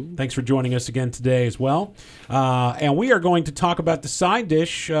 Hello. Thanks for joining us again today as well. And we are going to talk about the side dish.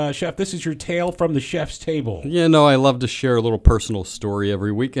 Chef, this is your tale from the chef's table. You know, I love to share a little personal story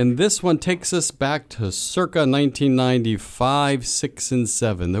every week, and this one takes us back to circa 1995, 6, and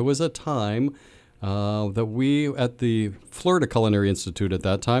 7. There was a time that we at the Florida Culinary Institute at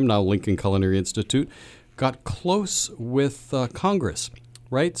that time, now Lincoln Culinary Institute, got close with Congress,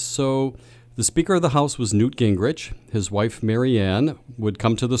 right? So the Speaker of the House was Newt Gingrich. His wife, Mary Ann, would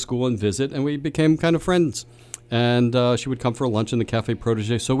come to the school and visit, and we became kind of friends. And she would come for lunch in the Cafe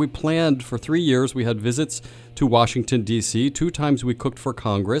Protege. So we planned for 3 years. We had visits to Washington, D.C. 2 times we cooked for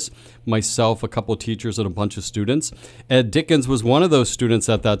Congress, myself, a couple of teachers, and a bunch of students. Ed Dickens was one of those students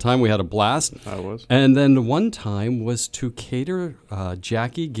at that time. We had a blast. I was. And then one time was to cater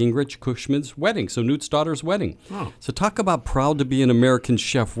Jackie Gingrich Cushman's wedding, so Newt's daughter's wedding. Oh. So talk about proud to be an American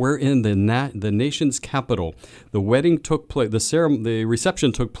chef. We're in the nation's capital. The wedding took place, the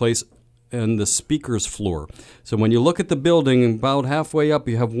reception took place and the speaker's floor. So when you look at the building, about halfway up,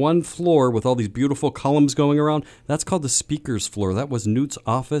 you have one floor with all these beautiful columns going around. That's called the speaker's floor. That was Newt's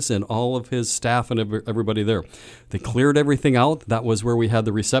office and all of his staff and everybody there. They cleared everything out. That was where we had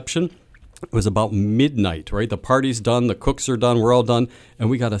the reception. It was about midnight, right? The party's done, the cooks are done, we're all done, and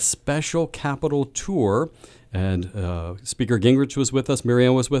we got a special Capitol tour. And Speaker Gingrich was with us, Mary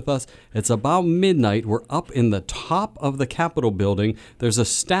Ann was with us. It's about midnight. We're up in the top of the Capitol building. There's a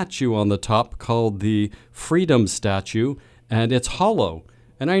statue on the top called the Freedom Statue, and it's hollow.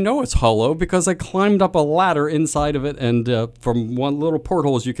 And I know it's hollow because I climbed up a ladder inside of it, and from one little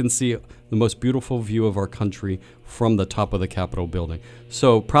portholes you can see the most beautiful view of our country from the top of the Capitol building.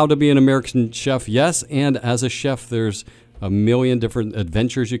 So proud to be an American chef, yes, and as a chef there's a million different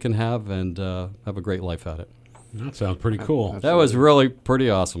adventures you can have and have a great life at it. That sounds pretty cool. That was really pretty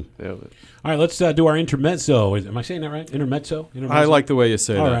awesome. Yeah, All right, let's do our intermezzo. Am I saying that right? Intermezzo? I like the way you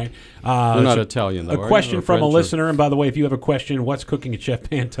say All that. right. You're not so Italian, though, are A you? question Or from a French, or- listener. And by the way, if you have a question, what's cooking at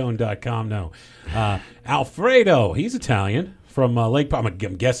chefpantone.com? No. Alfredo, he's Italian. from Lake Park.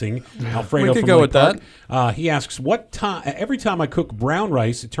 I'm guessing Alfredo We could from go Lake with Park. that. He asks, "What time? Every time I cook brown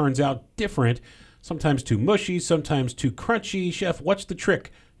rice, it turns out different. Sometimes too mushy, sometimes too crunchy. Chef, what's the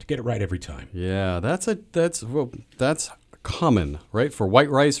trick to get it right every time?" Yeah, that's common, right? For white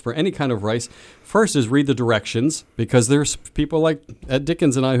rice, for any kind of rice. First is read the directions, because there's people like Ed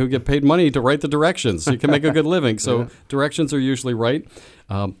Dickens and I who get paid money to write the directions so you can make a good living. So directions are usually right.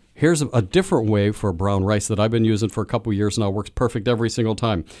 Here's a different way for brown rice that I've been using for a couple years now. Works perfect every single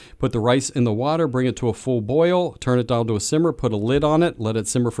time. Put the rice in the water, bring it to a full boil, turn it down to a simmer, put a lid on it, let it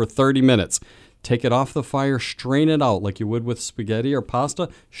simmer for 30 minutes. Take it off the fire, strain it out like you would with spaghetti or pasta.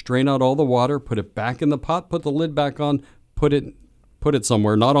 Strain out all the water, put it back in the pot, put the lid back on, put it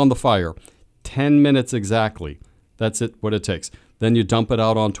somewhere, not on the fire. 10 minutes exactly. That's it, what it takes. Then you dump it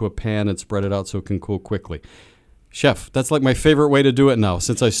out onto a pan and spread it out so it can cool quickly. Chef, that's like my favorite way to do it now.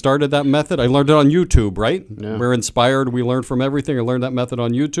 Since I started that method, I learned it on YouTube, right? Yeah. We're inspired. We learn from everything. I learned that method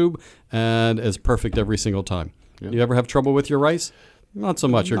on YouTube, and it's perfect every single time. Yeah. You ever have trouble with your rice? Not so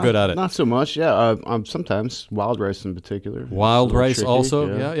much. You're good at it. Not so much, yeah. Sometimes wild rice in particular. Wild It's a little rice tricky,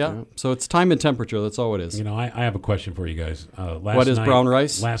 also, yeah. So it's time and temperature. That's all it is. You know, I have a question for you guys. What is brown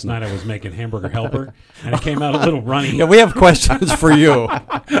rice? Last night I was making hamburger helper, and it came out a little runny. Yeah, we have questions for you.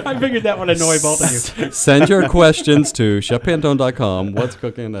 I figured that would annoy both of you. Send your questions to chefpantone.com. What's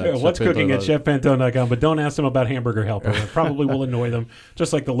cooking at What's cooking at chefpantone.com. chefpantone.com, but don't ask them about hamburger helper. It probably will annoy them,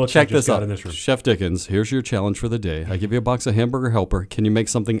 just like the look Check I just this got out. in this room. Chef Dickens, here's your challenge for the day. I give you a box of hamburger helper. Can you make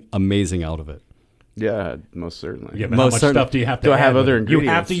something amazing out of it? Yeah, most certainly. Yeah, but Most how much certain- stuff do you have to Do I have add with other it? You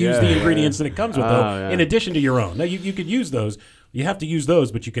have to use ingredients? the Yeah, ingredients that it comes with, Oh, though, yeah. in addition to your own. Now, you could use those. You have to use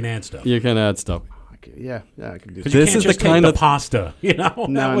those, but you can add stuff. You can add stuff. Okay, yeah, I can do Because that. you This can't is the just take kind the of- pasta, you know? No, that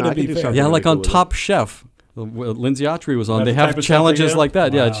no, wouldn't I can be do fair. something. Yeah, like really on cool with Top Chef. Lindsay Autry was on. That's They the type have of stuff they challenges do? like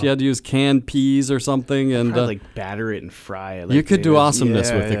that. Yeah, Wow. she had to use canned peas or something, and I'd like batter it and fry it. Like you could do maybe- awesomeness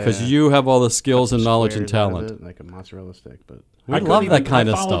yeah, with it because yeah. you have all the skills and knowledge and Squares out of talent. it, like a mozzarella stick, but We couldn't love even- that kind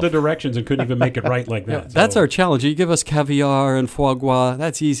I of followed stuff. the directions and couldn't even make it right like that. That's so- our challenge. You give us caviar and foie gras.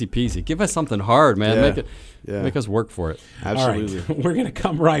 That's easy peasy. Give us something hard, man. Yeah. Make us work for it. absolutely. All right, we're going to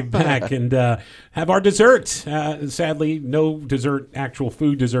come right back and have our dessert. Sadly, no dessert, actual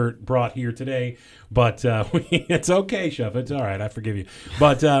food dessert brought here today, but it's okay, Chef. It's all right. I forgive you.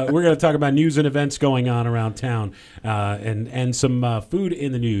 But we're going to talk about news and events going on around town and some food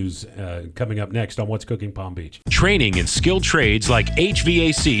in the news coming up next on What's Cooking Palm Beach. Training in skilled trades like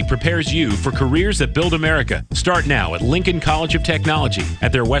HVAC prepares you for careers that build America. Start now at Lincoln College of Technology.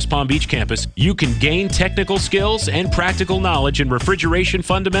 At their West Palm Beach campus, you can gain technical skills and practical knowledge in refrigeration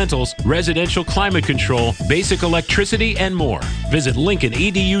fundamentals, residential climate control, basic electricity, and more. Visit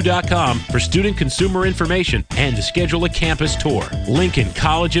LincolnEDU.com for student consumer information and to schedule a campus tour. Lincoln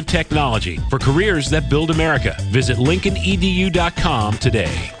College of Technology for careers that build America. Visit LincolnEDU.com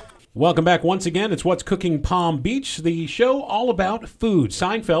today. Welcome back once again. It's What's Cooking Palm Beach, the show all about food.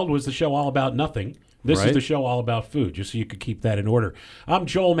 Seinfeld was the show all about nothing. This is Right. the show all about food, just so you could keep that in order. I'm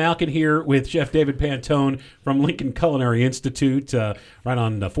Joel Malkin here with Chef David Pantone from Lincoln Culinary Institute, right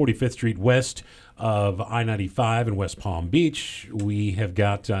on 45th Street West of I-95 in West Palm Beach. We have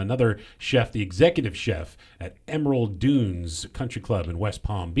got another chef, the executive chef at Emerald Dunes Country Club in West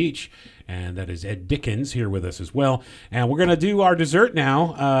Palm Beach, and that is Ed Dickens here with us as well. And we're going to do our dessert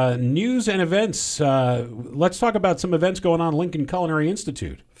now, news and events. Let's talk about some events going on at Lincoln Culinary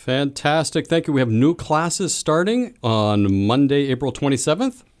Institute. Fantastic. Thank you. We have new classes starting on Monday, April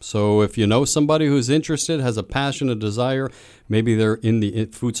 27th. So if you know somebody who's interested, has a passion, a desire, maybe they're in the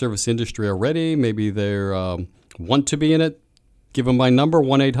food service industry already, maybe they want to be in it, give them my number,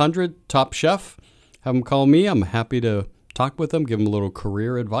 1-800-TOP-CHEF. Have them call me. I'm happy to talk with them, give them a little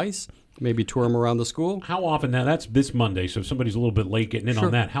career advice, maybe tour them around the school. How often, now that's this Monday, so if somebody's a little bit late getting in Sure.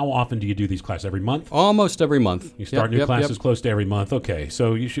 on that, how often do you do these classes? Every month? Almost every month. You start new classes close to every month. Okay,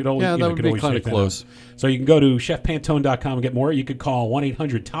 so you should always, Yeah, you that know, would can be always kinda check that close. out. So you can go to chefpantone.com and get more. You could call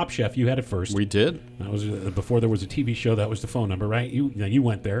 1-800-TOP-CHEF. You had it first. We did. That was before there was a TV show. That was the phone number, right? You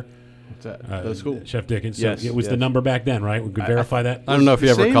went there. What's that? That's cool. Chef Dickens. So Yes, it was the yes. number back then, right? We could verify that. I don't know if you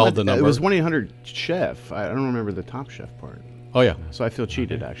ever Same, called the number. It was 1-800-CHEF. I don't remember the Top Chef part. Oh, yeah. So I feel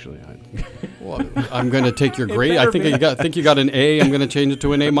cheated, actually. Well, I'm going to take your grade. I better think you got an A. I'm going to change it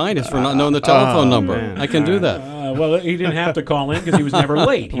to an A- for not knowing the telephone number. man. I can do that. Well, he didn't have to call in because he was never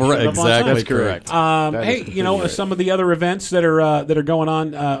late. He Right, showed up on exactly time. That's correct. That Hey, is you know, completely right. some of the other events that are going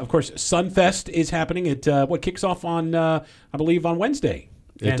on. Of course, Sunfest is happening. It what kicks off on I believe on Wednesday.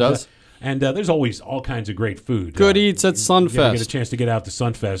 It does. And there's always all kinds of great food. Good eats at You ever get a Sunfest. chance to get out to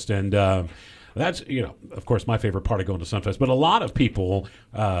Sunfest, and That's, of course, my favorite part of going to Sunfest. But a lot of people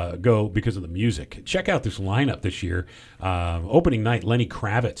go because of the music. Check out this lineup this year. Opening night, Lenny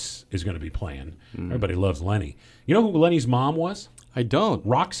Kravitz is going to be playing. Everybody loves Lenny. You know who Lenny's mom was? I don't.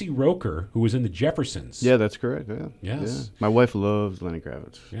 Roxy Roker, who was in the Jeffersons. Yeah, that's correct. Yeah. Yes. Yeah. My wife loves Lenny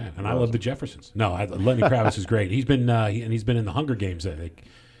Kravitz. Yeah, and I love the Jeffersons. No, Lenny Kravitz is great. He's been he's been in the Hunger Games. They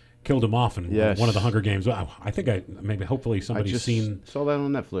killed him off in one of the Hunger Games. I think hopefully somebody's seen. Saw that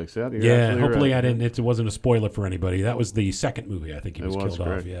on Netflix. Yeah, hopefully I didn't. It wasn't a spoiler for anybody. That was the second movie. I think he was killed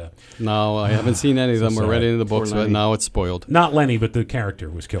off. Yeah. No, I haven't seen any of them. We're read into the books, but now it's spoiled. Not Lenny, but the character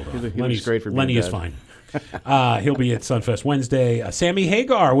was killed off. Lenny's great for being Lenny is dead. fine. He'll be at Sunfest Wednesday. Sammy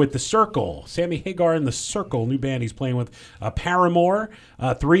Hagar with The Circle. Sammy Hagar and The Circle, new band he's playing with. Paramore,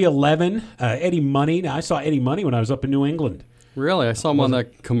 311. Eddie Money. Now, I saw Eddie Money when I was up in New England. Really? I saw him on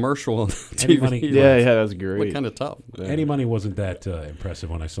that commercial on Eddie TV. Money. Yeah, that was great. Looked kind of tough. Yeah. Eddie Money wasn't that impressive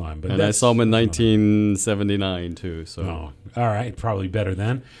when I saw him. But And I saw him in 1979, too. So. Oh, all right. Probably better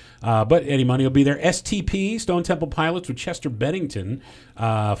then. But Eddie Money will be there. STP, Stone Temple Pilots with Chester Bennington.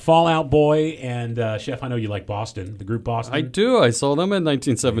 Fall Out Boy and Chef, I know you like Boston, the group Boston. I do. I saw them in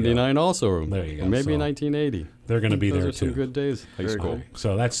 1979 also. There you go. And maybe So 1980. They're going to be Those there are some too. good days. High Very school. cool.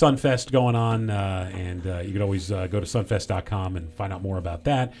 So that's Sunfest going on, and you can always go to sunfest.com and find out more about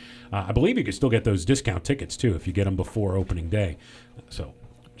that. I believe you can still get those discount tickets too if you get them before opening day. So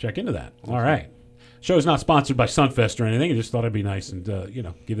check into that. All right. Show's not sponsored by Sunfest or anything. I just thought it'd be nice and give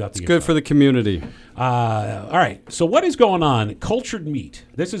out the. It's good for the community. All right. So what is going on? Cultured meat.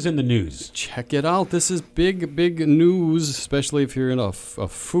 This is in the news. Check it out. This is big news, especially if you're in a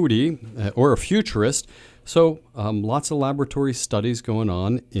foodie or a futurist. So lots of laboratory studies going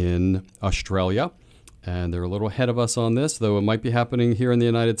on in Australia, and they're a little ahead of us on this, though it might be happening here in the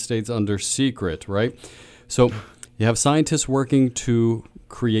United States under secret, right? So you have scientists working to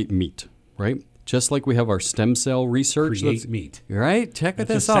create meat, right? Just like we have our stem cell research. Create meat. Right? Check That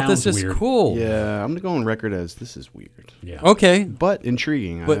this just out. This sounds is weird. cool. Yeah, I'm going to go on record as this is weird. Yeah. Okay. But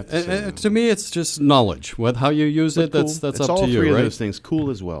intriguing, I But have to say. to me, it's just knowledge. How you use it, Cool. that's it's up all to you, three right? of those things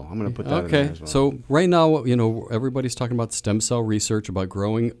cool as well. I'm going to put that in Okay, there as well. so right now, everybody's talking about stem cell research, about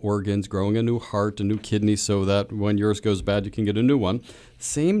growing organs, growing a new heart, a new kidney, so that when yours goes bad, you can get a new one.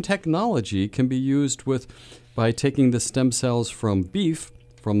 Same technology can be used by taking the stem cells from beef,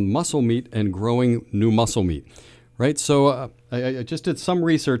 from muscle meat, and growing new muscle meat, right? So I just did some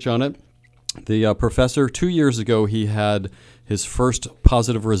research on it. The professor, 2 years ago, he had his first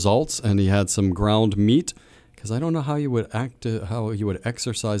positive results, and he had some ground meat. Because I don't know how you would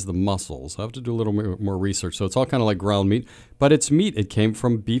exercise the muscles. I have to do a little more research. So it's all kind of like ground meat, but it's meat. It came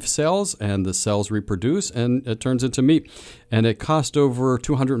from beef cells, and the cells reproduce, and it turns into meat. And it cost over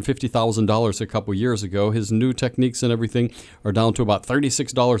 $250,000 a couple years ago. His new techniques and everything are down to about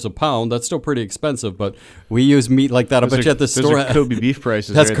 $36 a pound. That's still pretty expensive, but we use meat like that. I bet you at the store. Those are Kobe beef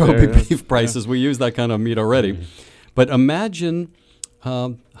prices. That's right Kobe there. beef prices. We use that kind of meat already. But imagine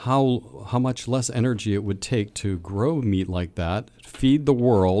how much less energy it would take to grow meat like that, feed the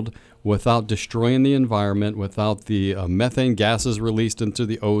world without destroying the environment, without the methane gases released into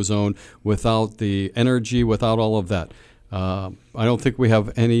the ozone, without the energy, without all of that. I don't think we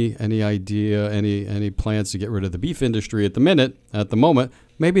have any idea, any plans to get rid of the beef industry at the moment.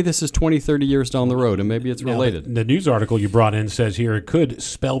 Maybe this is 20, 30 years down the road, and maybe it's related. Now, the news article you brought in says here it could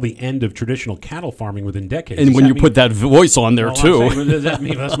spell the end of traditional cattle farming within decades. And Does when that you mean- put that voice on there, Well, I'm too. saying, what does that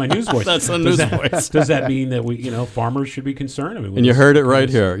mean? That's my news voice. That's a Does news that- voice. Does that mean that farmers should be concerned? I mean, And you heard it right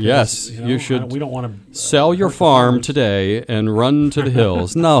because- here. because, Yes, you should We don't want to Sell your farm today and run to the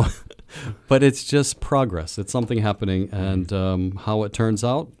hills. No, but it's just progress. It's something happening, and how it turns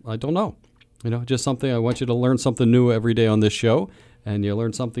out, I don't know. Just something. I want you to learn something new every day on this show, and you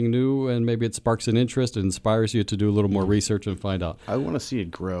learn something new, and maybe it sparks an interest, it inspires you to do a little more research and find out. I want to see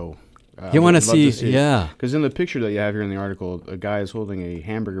it grow. You want to I'd see, love yeah. Because in the picture that you have here in the article, a guy is holding a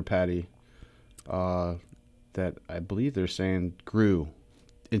hamburger patty that I believe they're saying grew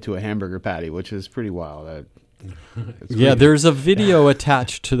into a hamburger patty, which is pretty wild. Yeah, there's a video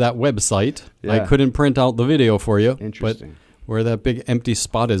attached to that website. I Yeah. couldn't print out the video for you, Interesting. but where that big empty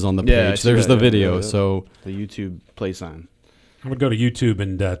spot is on the Yeah, I page, see there's that, the yeah, video. yeah. So The YouTube play sign. I would go to YouTube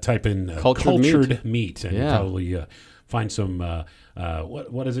and type in Cultured meat and Yeah. probably find some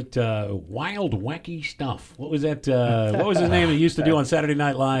what is it? Wild wacky stuff. What was that? What was his name? He used to do on Saturday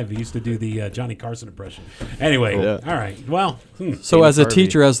Night Live. He used to do the Johnny Carson impression. Anyway, Yeah. all right. Well, So Dana as a Carvey.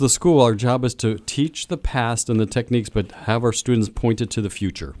 teacher, as the school, our job is to teach the past and the techniques, but have our students pointed to the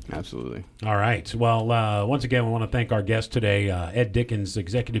future. Absolutely. all right. Well, once again, we want to thank our guest today, Ed Dickens,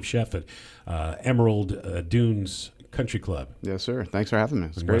 executive chef at Emerald Dunes Country Club. Yes, sir. Thanks for having me.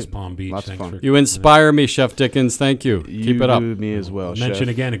 It's in great. West Palm Beach. Lots Thanks of fun. You inspire me, Chef Dickens. Thank you. Keep it up. You, me as well, Mention Chef.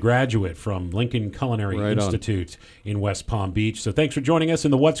 again a graduate from Lincoln Culinary Right on. Institute in West Palm Beach. So thanks for joining us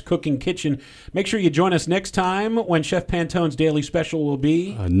in the What's Cooking Kitchen. Make sure you join us next time when Chef Pantone's Daily Special will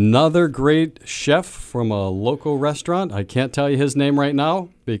be. Another great chef from a local restaurant. I can't tell you his name right now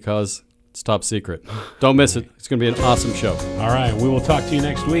because it's top secret. Don't miss it. It's going to be an awesome show. All right, we will talk to you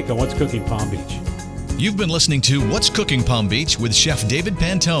next week on What's Cooking Palm Beach. You've been listening to What's Cooking Palm Beach with Chef David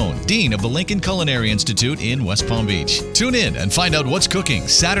Pantone, Dean of the Lincoln Culinary Institute in West Palm Beach. Tune in and find out what's cooking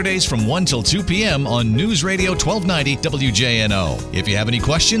Saturdays from 1 till 2 p.m. on News Radio 1290 WJNO. If you have any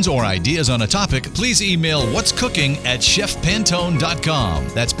questions or ideas on a topic, please email what'scooking@chefpantone.com.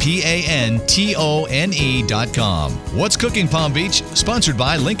 That's PANTONE.com. What's Cooking Palm Beach, sponsored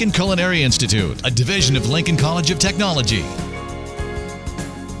by Lincoln Culinary Institute, a division of Lincoln College of Technology.